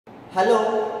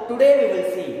Hello, today we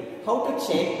will see how to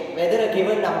check whether a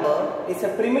given number is a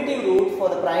primitive root for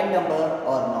the prime number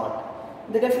or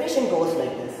not. The definition goes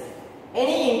like this.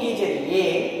 Any integer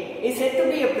a is said to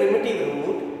be a primitive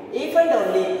root if and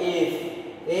only if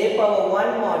a power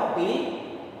 1 mod p,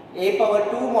 a power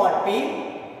 2 mod p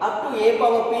up to a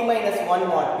power p minus 1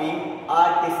 mod p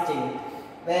are distinct,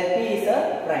 where p is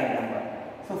a prime number.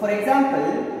 So for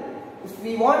example, if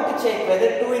we want to check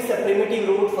whether 2 is a primitive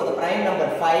root for the prime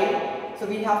number 5, so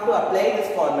we have to apply this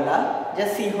formula.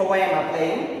 Just see how I am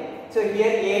applying. So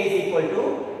here a is equal to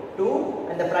 2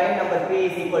 and the prime number p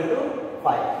is equal to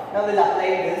 5. Now we will apply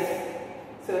this.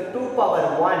 So 2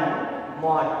 power 1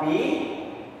 mod p,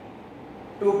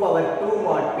 2 power 2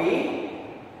 mod p,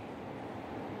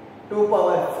 2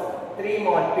 power 3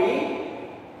 mod p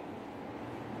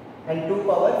and 2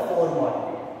 power 4 mod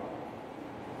p.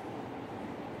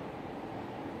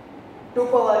 2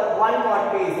 power 1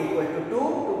 mod p is equal to 2,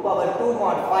 2 power 2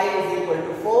 mod 5 is equal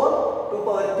to 4, 2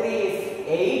 power 3 is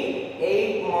 8,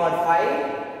 8 mod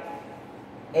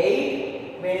 5,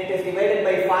 8, when it is divided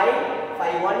by 5,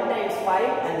 5 1 times 5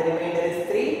 and the remainder is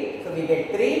 3, so we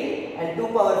get 3, and 2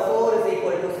 power 4 is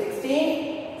equal to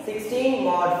 16, 16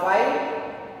 mod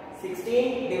 5,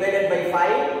 16 divided by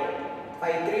 5,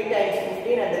 5 3 times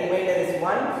 15 and the remainder is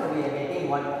 1, so we are getting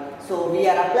 1. So we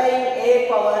are applying a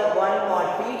power 1 mod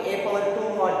p, a power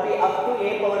 2 mod p up to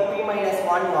a power p minus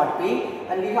 1 mod p,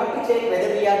 and we have to check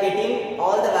whether we are getting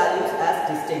all the values as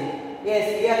distinct.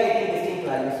 Yes, we are getting distinct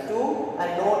values 2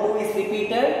 and no 2 is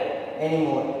repeated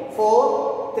anymore.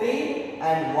 4, 3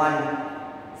 and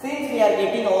 1. Since we are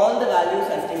getting all the values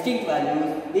as distinct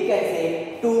values, we can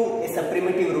say 2 is a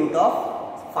primitive root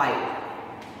of 5.